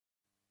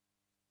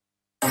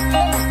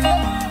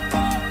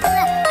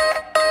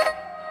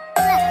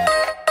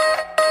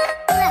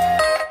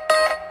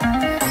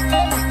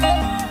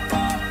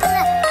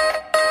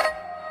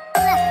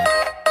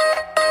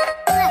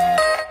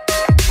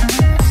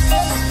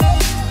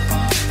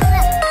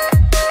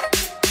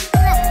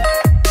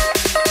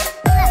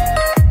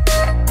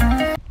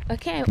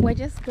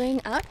just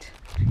going out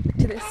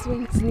to the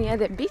swings near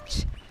the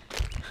beach.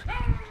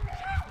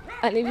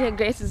 Olivia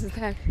graces with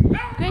her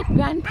great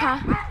grandpa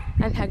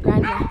and her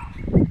grandma.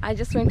 I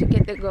just went to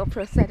get the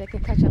GoPro so that I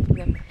can catch up with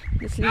them.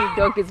 This little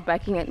dog is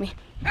barking at me.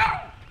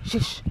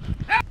 Shush.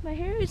 My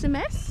hair is a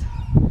mess,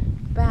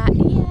 but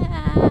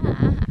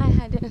yeah, I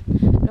had a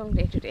long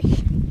day today.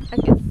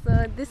 Okay,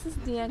 so this is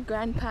near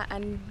grandpa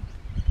and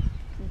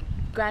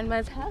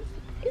grandma's house.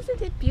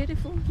 Isn't it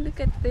beautiful? Look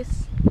at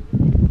this.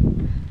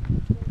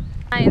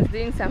 I is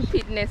doing some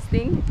fitness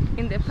thing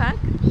in the park.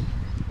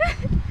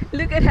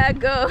 Look at her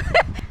go.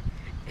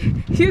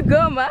 You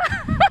go, ma.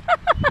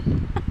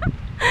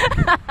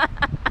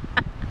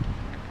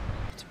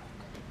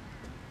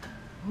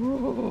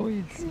 Oh,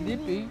 it's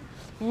slippy.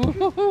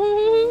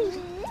 Oh, it's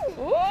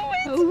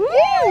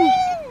scary.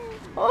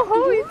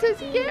 Oh, it's a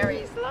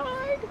scary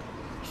slide.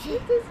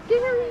 It's a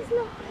scary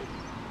slide.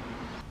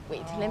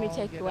 Wait, let me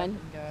take one.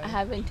 I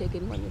haven't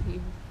taken one of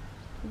you.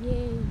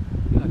 Yay.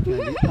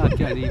 I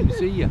can't even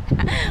see you.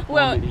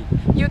 Well,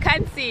 you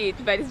can't see it,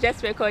 but it's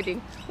just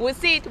recording. We'll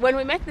see it when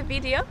we make the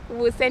video.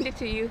 We'll send it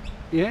to you.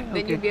 Yeah,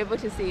 Then you'll be able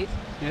to see it.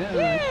 Yeah,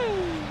 right.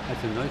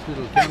 That's a nice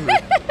little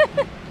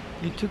camera.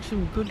 You took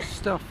some good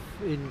stuff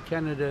in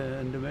Canada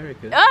and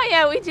America. Oh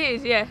yeah, we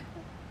did, yeah.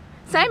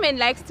 Simon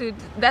likes to,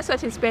 that's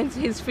what he spends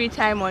his free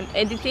time on,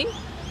 editing.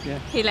 Yeah.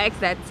 He likes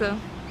that, so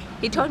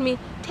he told me,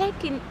 take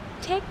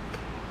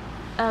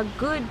a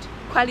good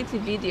quality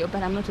video,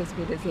 but I'm not as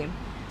good as him.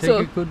 Take so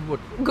a good what?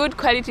 Good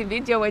quality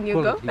video when you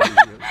Quality go.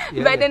 video.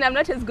 Yeah, But then I'm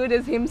not as good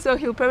as him, so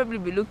he'll probably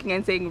be looking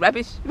and saying,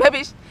 rubbish,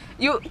 rubbish.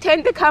 You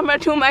turn the camera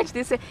too much.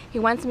 He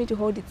wants me to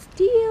hold it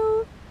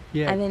still,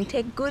 yeah. and then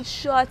take good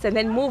shots, and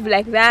then move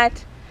like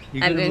that.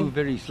 You're going to move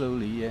very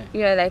slowly, yeah.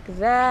 Yeah, like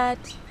that.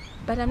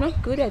 But I'm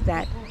not good at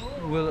that.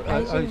 Well,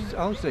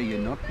 I'll say you're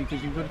not,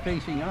 because you've got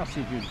facing us.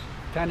 If you're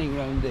standing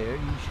around there,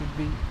 you should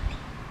be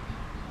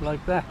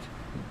like that.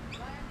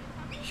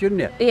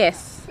 Shouldn't you?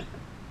 Yes.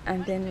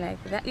 And then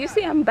like that. You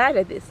see, I'm bad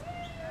at this.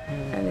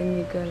 And then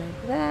you go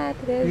like that.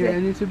 Yeah,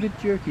 and it's a bit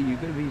jerky. You've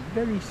got to be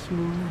very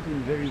smooth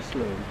and very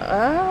slow.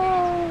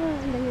 Oh,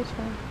 let me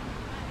try.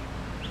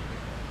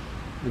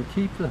 And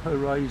keep the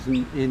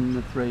horizon in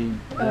the frame.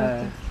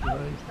 That's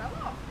right.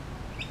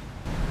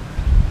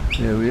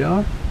 There we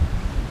are.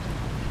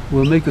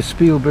 We'll make a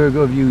Spielberg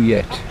of you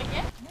yet.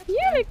 You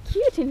look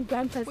cute in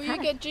Grandpa's Will hat.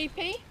 you get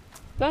GP?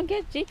 Go and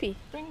get GP.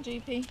 Bring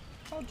GP.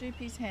 Hold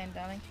GP's hand,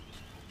 darling.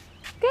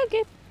 Go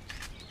get.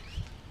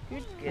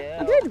 Good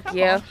girl. Good Come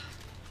girl. on.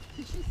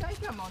 Did she say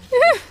come on?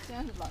 It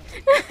sounded like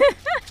it.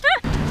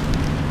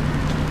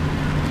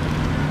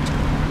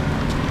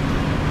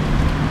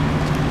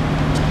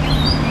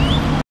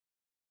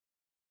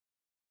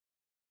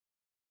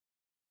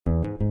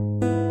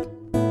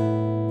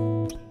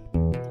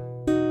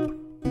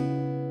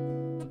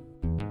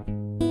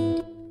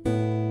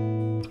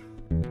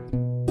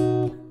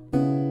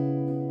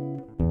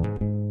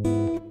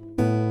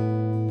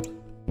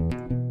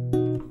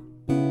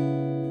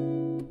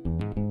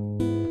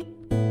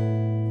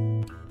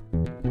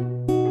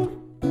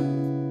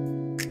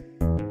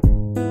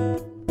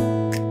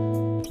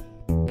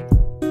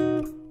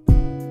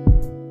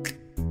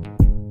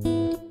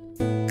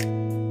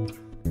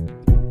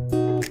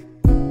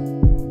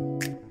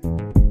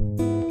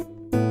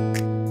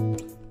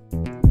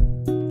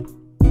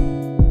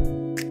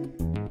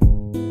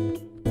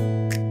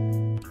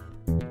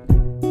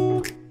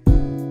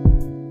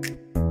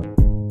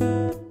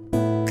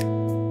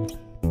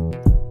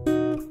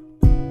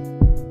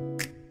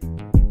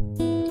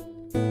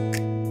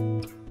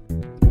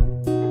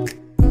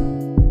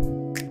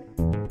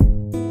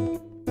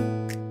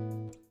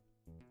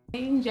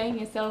 Enjoying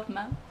yourself,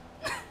 Mum?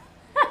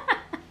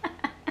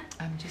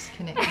 I'm just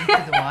connecting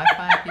to the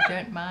Wi-Fi if you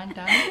don't mind,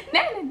 darling.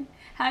 No.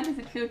 How does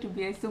it feel to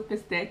be a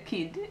superstar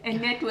kid, a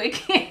network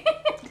kid?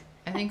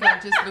 I think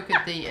I'll just look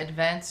at the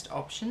advanced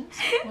options.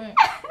 Where?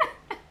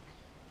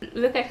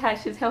 Look at her,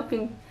 she's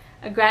helping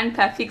a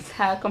grandpa fix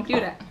her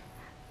computer.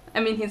 I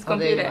mean his Oh,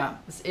 there you computer.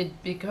 are.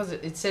 Because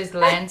it says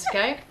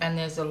landscape and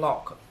there's a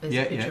lock. There's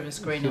a picture of a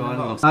screen in the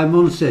box. I'm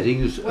on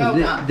settings. Well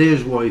done.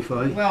 There's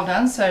Wi-Fi. Well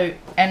done. So,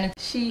 and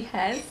She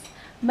has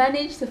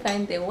managed to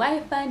find the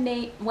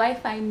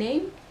Wi-Fi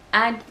name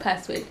and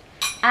password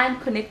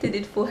and connected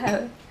it for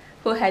her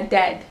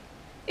dad.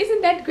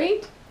 Isn't that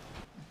great?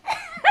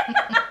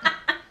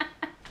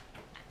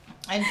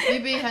 And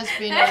Phoebe has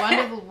been a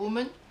wonderful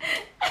woman.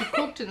 She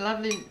cooked a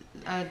lovely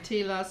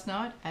tea last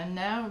night, and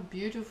now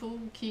beautiful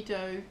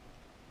keto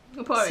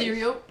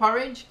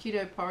porridge,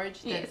 keto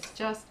porridge. Yes. That's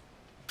just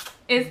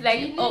It's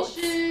like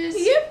delicious.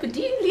 Yep,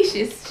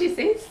 delicious, she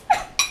says.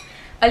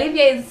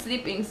 Olivia is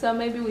sleeping, so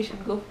maybe we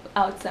should go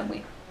out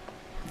somewhere.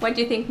 What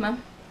do you think,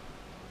 Mom?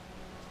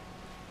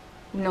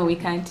 No, we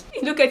can't.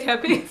 Look at her,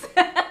 please.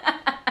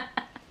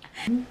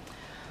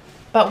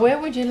 But where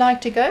would you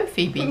like to go,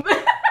 Phoebe?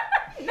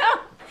 No,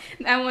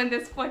 I'm on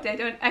the spot.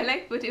 I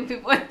like putting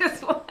people on the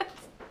spot.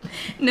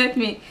 Not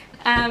me.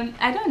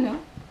 I don't know.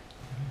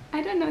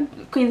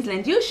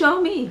 Queensland. You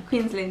show me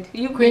Queensland.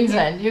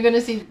 Queensland. You're going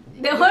to see.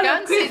 The You whole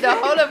can't of see the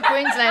Queensland. whole of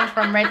Queensland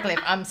from Redcliffe.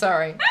 I'm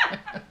sorry.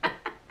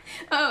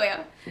 Oh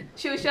well,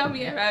 she'll show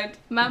me around.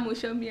 Mom will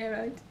show me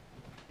around.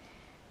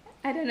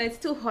 I don't know, it's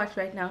too hot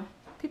right now.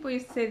 People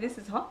used to say this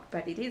is hot,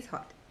 but it is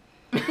hot.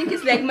 I think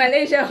it's like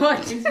Malaysia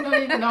hot. It's not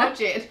even hot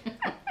yet.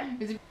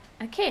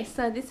 Okay,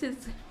 so this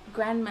is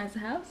Grandma's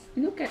house.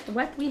 Look at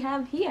what we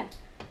have here.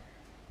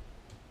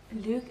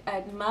 Look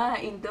at Ma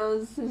in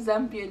those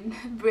Zambian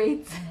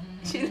braids.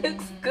 She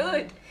looks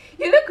good.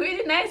 You look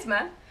really nice,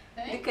 Ma.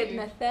 Look at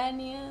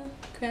Nathaniel,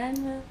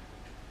 Grandma,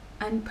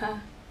 and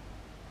Pa.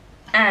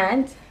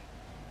 And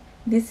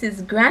this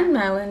is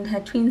Grandma and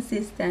her twin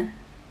sister.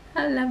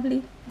 How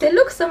lovely. They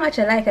look so much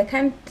alike, I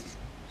can't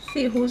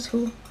see who's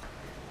who.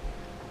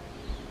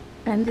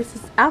 And this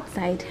is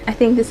outside. I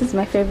think this is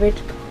my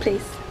favorite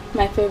place,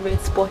 my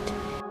favorite spot.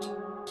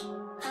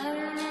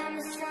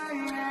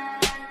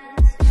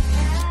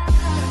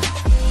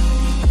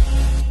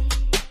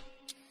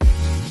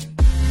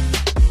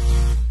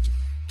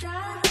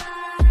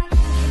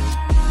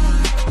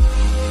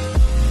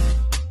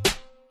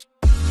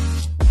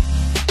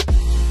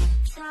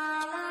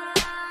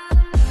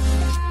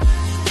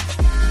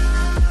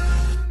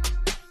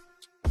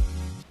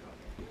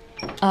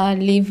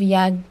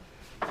 Olivia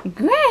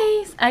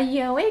Grace, are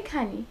you awake,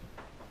 honey?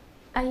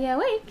 Are you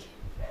awake?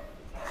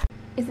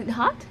 Is it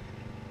hot?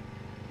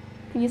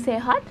 Can you say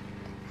hot?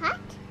 Hot?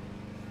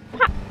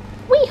 Hot.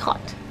 We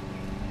hot.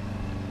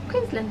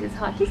 Queensland is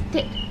hot, isn't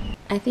it?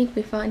 I think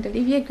we found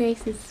Olivia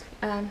Grace's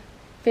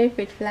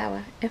favorite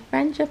flower, a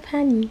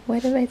frangipani,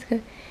 whatever it's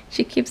called.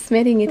 She keeps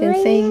smelling it and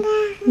saying,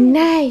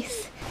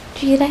 nice.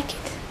 Do you like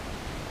it?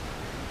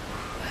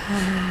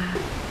 Wow.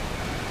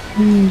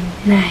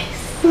 Nice.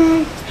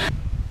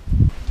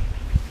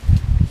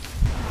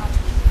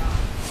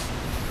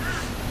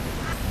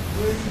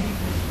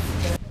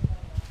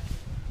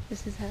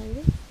 This is how it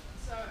is.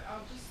 So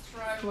I'll just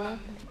throw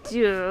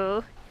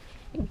You.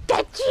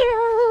 Get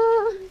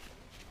you.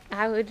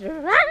 I would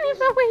run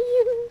if I were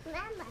you.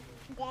 Mama,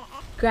 Dad.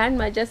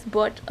 Grandma just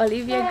bought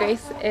Olivia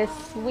Grace a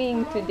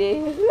swing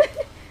today.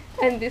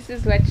 And this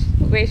is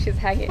where she's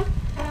hanging.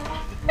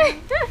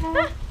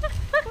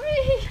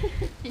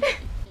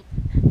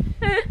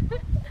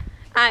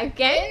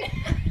 Again?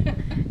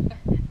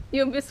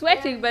 You'll be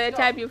sweating by the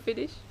time you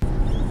finish.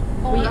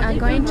 We are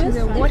going to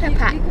the water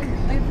park.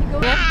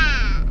 Yeah.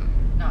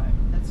 No,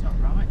 that's not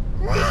right.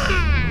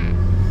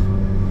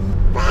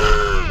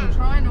 We'll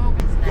try and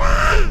organise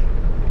that.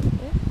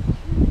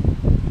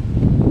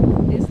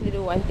 This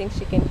little one thinks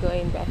she can go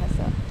in by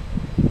herself.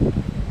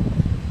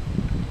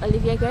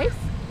 Olivia Grace?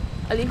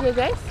 Olivia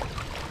Grace?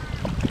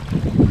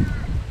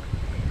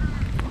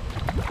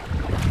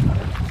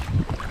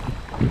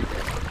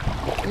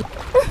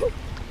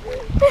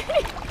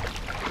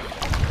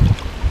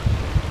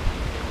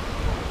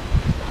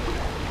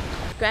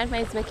 Grandma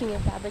is making a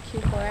barbecue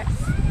for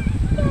us.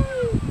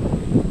 Yay!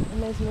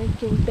 Grandma is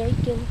making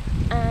bacon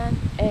and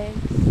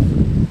eggs.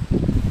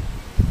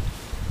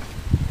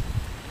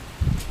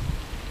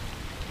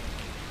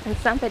 And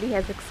somebody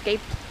has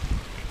escaped.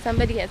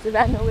 Somebody has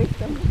run away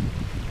from me.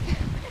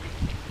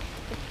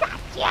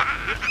 Gotcha!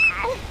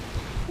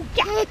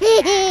 Gotcha!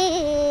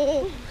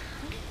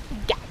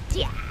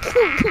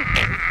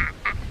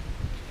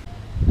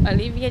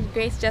 Olivia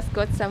Grace just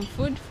got some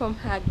food from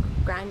her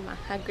grandma,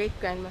 her great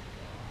grandma.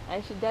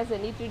 And she does a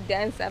little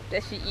dance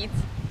after she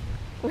eats.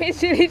 Where's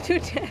she little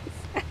dance?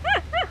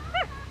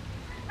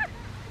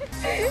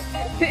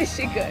 There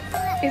she goes.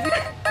 Is it?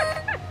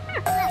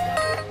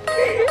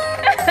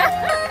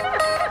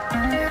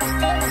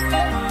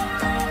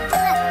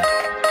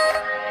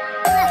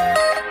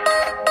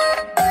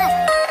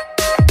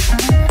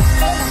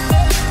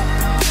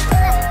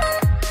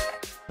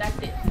 That's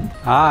it.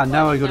 Ah,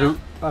 now I got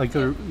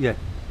to, yeah.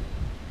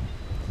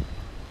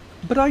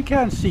 But I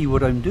can't see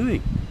what I'm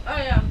doing. Oh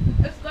yeah,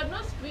 it's got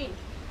no screen.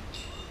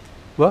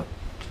 What?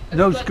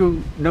 No got-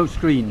 screen, no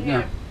screen,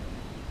 no.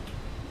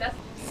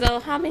 So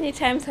how many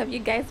times have you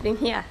guys been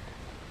here?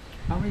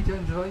 How many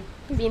times have I?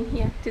 Been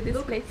here to this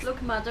Look, place?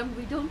 look, madam,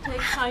 we don't take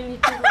kindly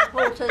to the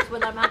reporters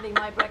when I'm having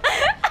my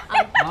breakfast.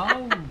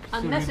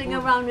 I'm messing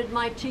around with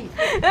my teeth.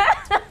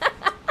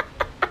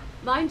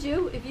 Mind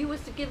you, if you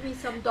was to give me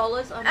some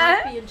dollars, I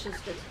might be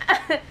interested.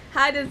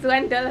 How does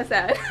 $1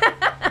 sound?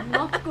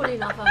 Not good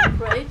enough, I'm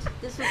afraid.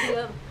 This would be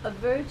a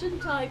virgin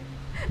type.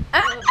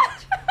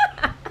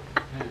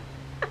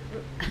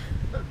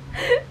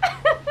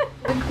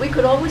 We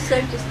could always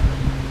say, just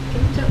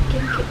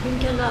can you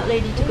tell that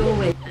lady to go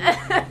away? Yes,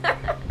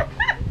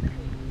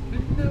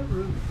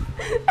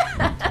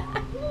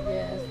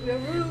 we're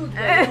rude.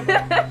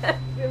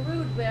 We're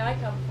rude where I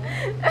come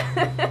from.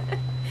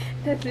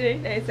 That's very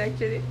nice,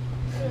 actually.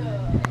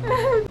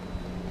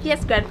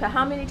 Yes, Grandpa,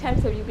 how many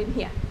times have you been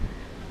here?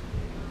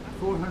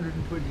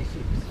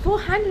 426.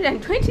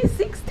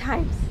 426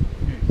 times.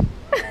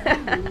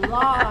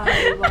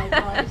 Lie, my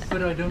voice.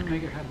 But I don't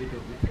make a habit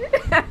of it.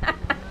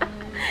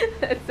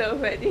 That's so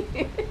funny.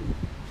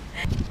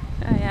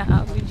 Oh yeah,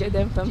 I'll video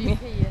them from here.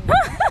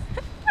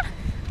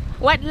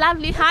 What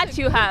lovely hat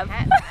you have.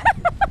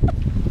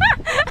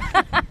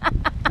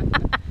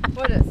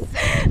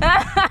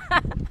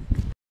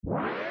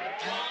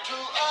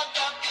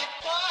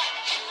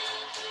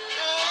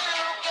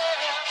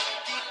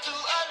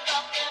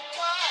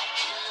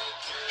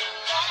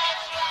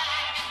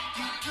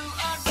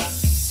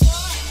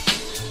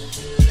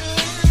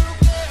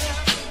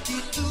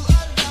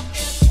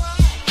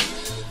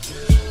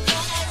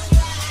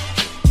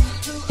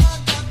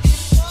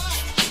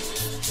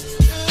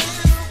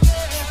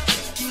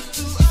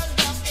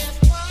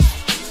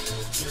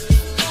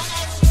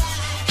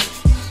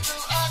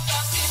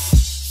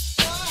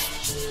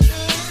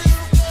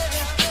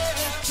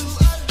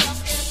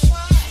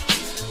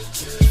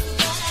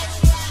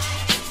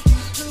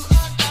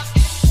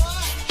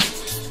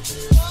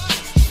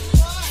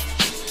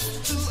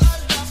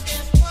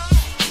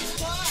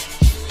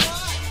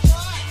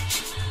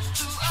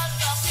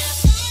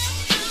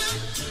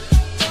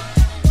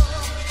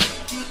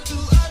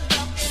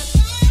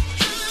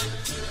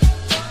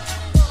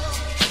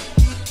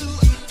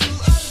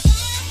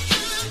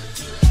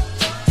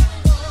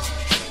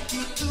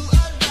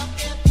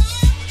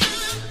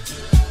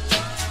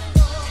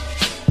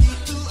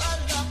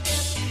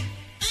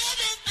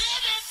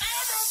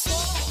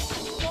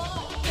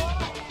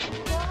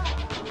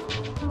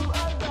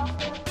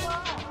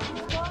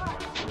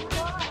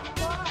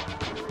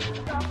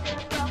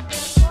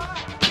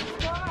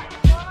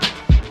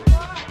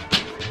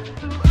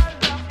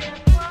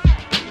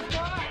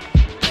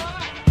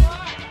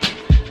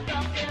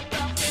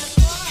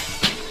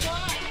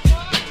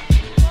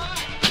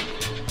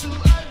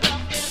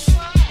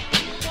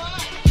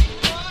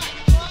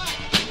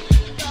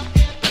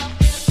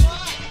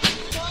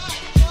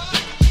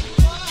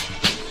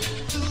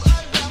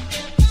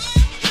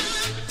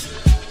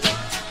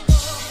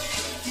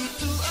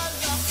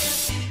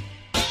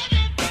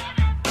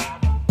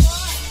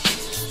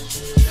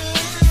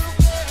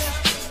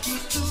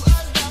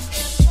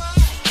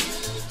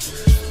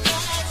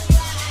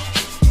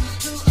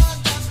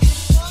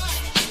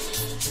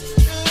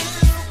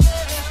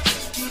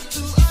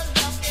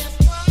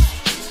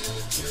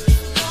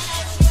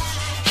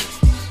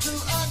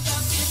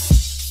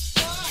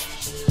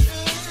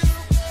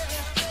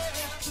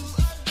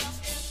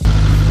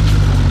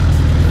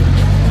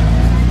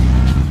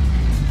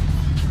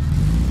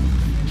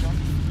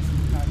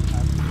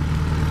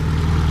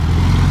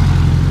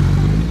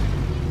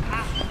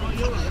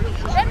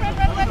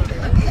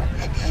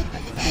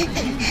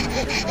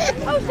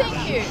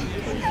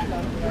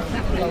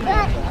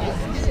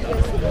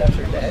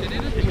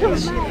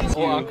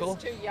 Or uncle.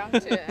 Too young to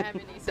have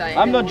any say.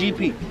 I'm not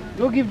GP.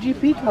 Go give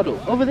GP cuddle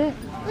over there.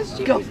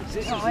 Go.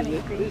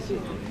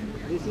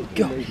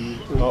 Go.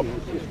 Oh.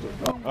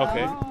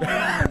 Okay.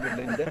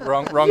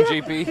 wrong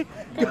GP.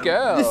 Good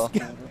girl.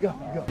 Go.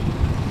 Go.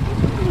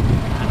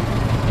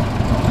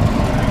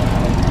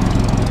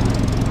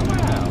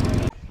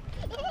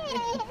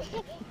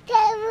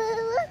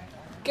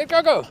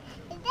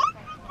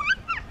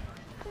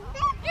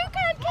 You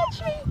can't catch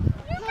me!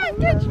 You can't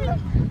catch me!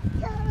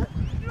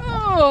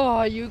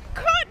 Oh, you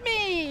caught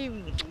me!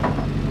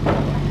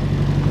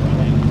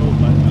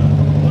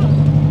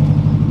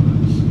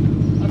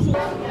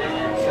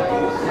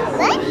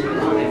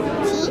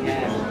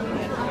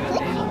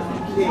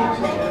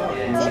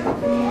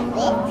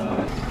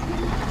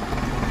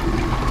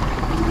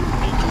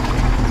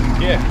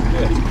 Yeah.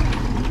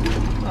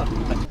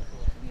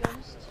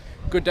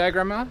 Good day,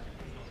 Grandma.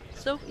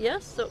 So,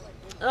 yes, so...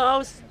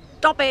 Oh,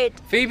 stop it!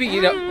 Phoebe,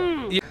 you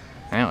know...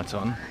 Now it's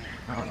on.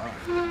 I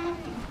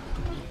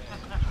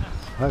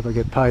hope I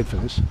get paid for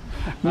this.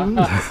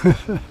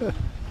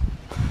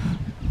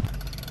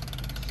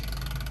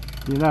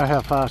 You know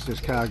how fast this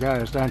car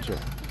goes, don't you?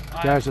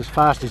 It goes as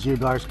fast as you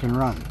blokes can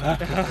run.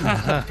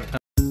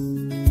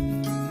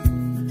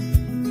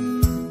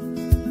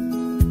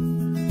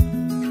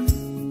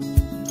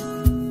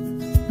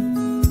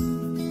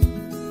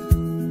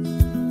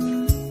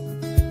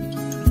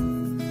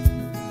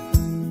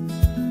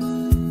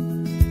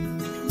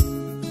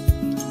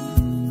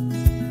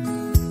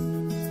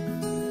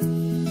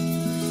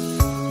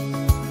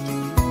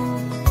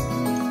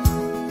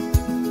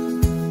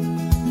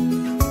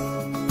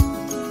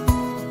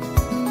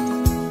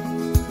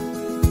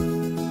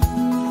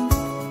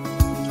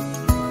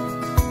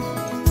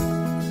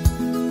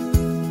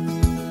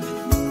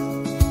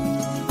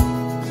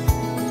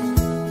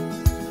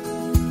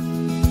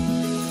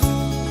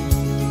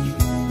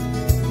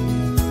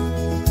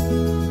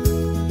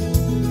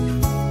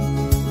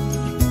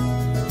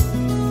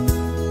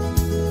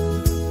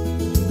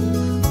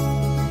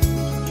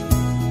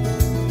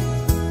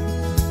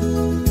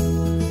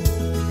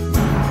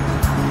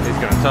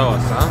 Tow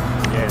us, huh?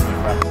 Yeah,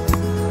 That's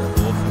awesome.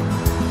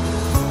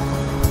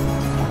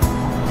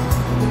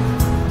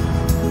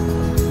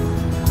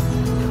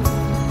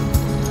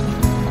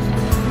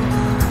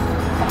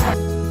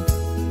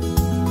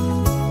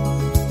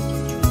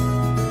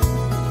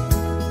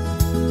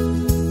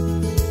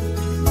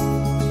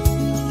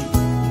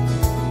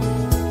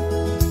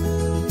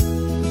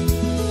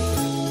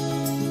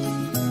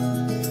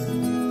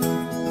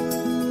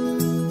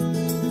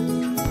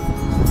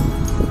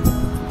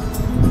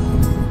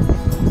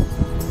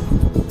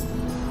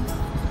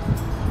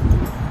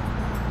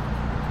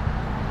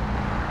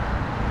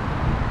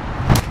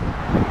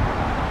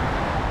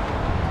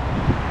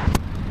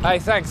 Hey,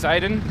 thanks,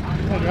 Aiden.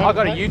 I've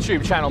got a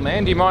YouTube channel,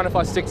 man. Do you mind if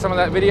I stick some of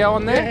that video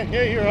on there?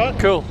 Yeah, you're right.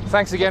 Cool.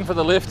 Thanks again for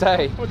the lift,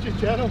 hey. What's your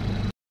channel?